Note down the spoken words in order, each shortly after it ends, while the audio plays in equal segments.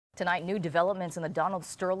Tonight, new developments in the Donald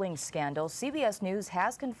Sterling scandal. CBS News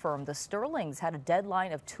has confirmed the Sterlings had a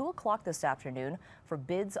deadline of 2 o'clock this afternoon for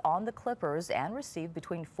bids on the Clippers and received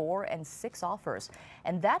between 4 and 6 offers.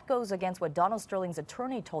 And that goes against what Donald Sterling's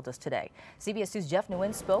attorney told us today. CBS News'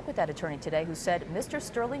 Nguyen spoke with that attorney today, who said Mr.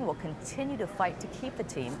 Sterling will continue to fight to keep the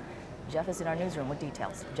team. Jeff is in our newsroom with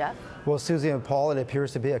details. Jeff? Well, Susie and Paul, it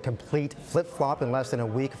appears to be a complete flip-flop in less than a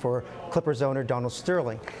week for Clippers owner Donald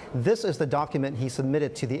Sterling. This is the document he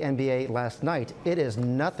submitted to the NBA last night. It is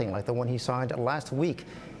nothing like the one he signed last week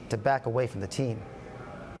to back away from the team.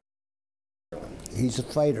 He's a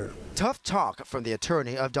fighter. Tough talk from the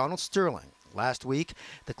attorney of Donald Sterling. Last week,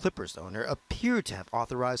 the Clippers owner appeared to have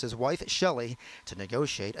authorized his wife, Shelly, to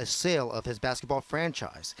negotiate a sale of his basketball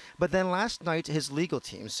franchise. But then last night, his legal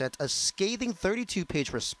team sent a scathing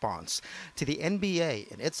 32-page response to the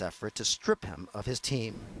NBA in its effort to strip him of his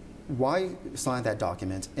team. Why sign that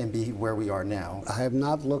document and be where we are now? I have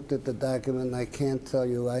not looked at the document, and I can't tell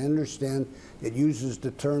you. I understand it uses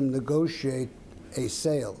the term negotiate a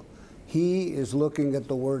sale. He is looking at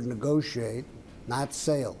the word negotiate, not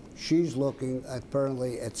sale. She's looking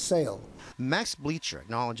apparently at sale. Max Bleacher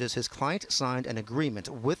acknowledges his client signed an agreement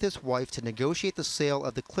with his wife to negotiate the sale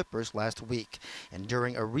of the Clippers last week. And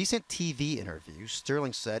during a recent TV interview,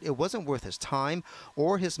 Sterling said it wasn't worth his time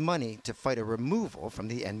or his money to fight a removal from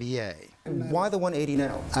the NBA. Why the 180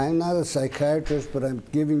 now? I'm not a psychiatrist, but I'm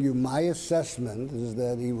giving you my assessment is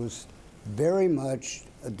that he was very much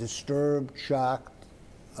disturbed, shocked,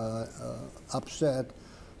 upset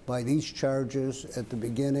by these charges at the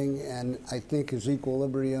beginning, and I think his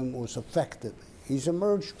equilibrium was affected. He's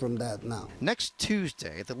emerged from that now. Next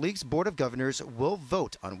Tuesday, the league's Board of Governors will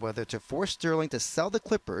vote on whether to force Sterling to sell the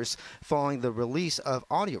Clippers following the release of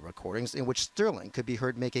audio recordings in which Sterling could be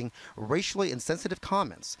heard making racially insensitive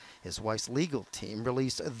comments. His wife's legal team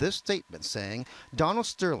released this statement saying Donald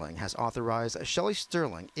Sterling has authorized Shelly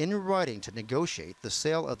Sterling in writing to negotiate the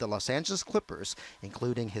sale of the Los Angeles Clippers,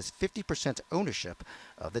 including his 50% ownership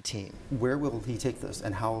of the team. Where will he take this,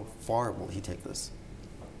 and how far will he take this?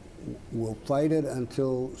 We'll fight it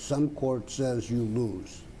until some court says you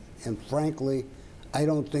lose. And frankly, I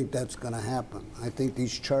don't think that's going to happen. I think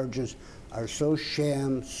these charges are so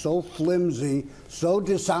sham, so flimsy, so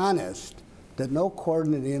dishonest that no court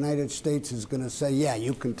in the United States is going to say, yeah,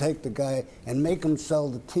 you can take the guy and make him sell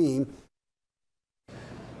the team.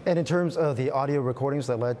 And in terms of the audio recordings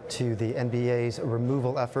that led to the NBA's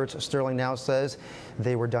removal efforts, Sterling now says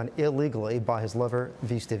they were done illegally by his lover,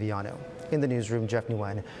 V. Stiviano. In the newsroom, Jeff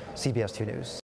Nguyen, CBS 2 News.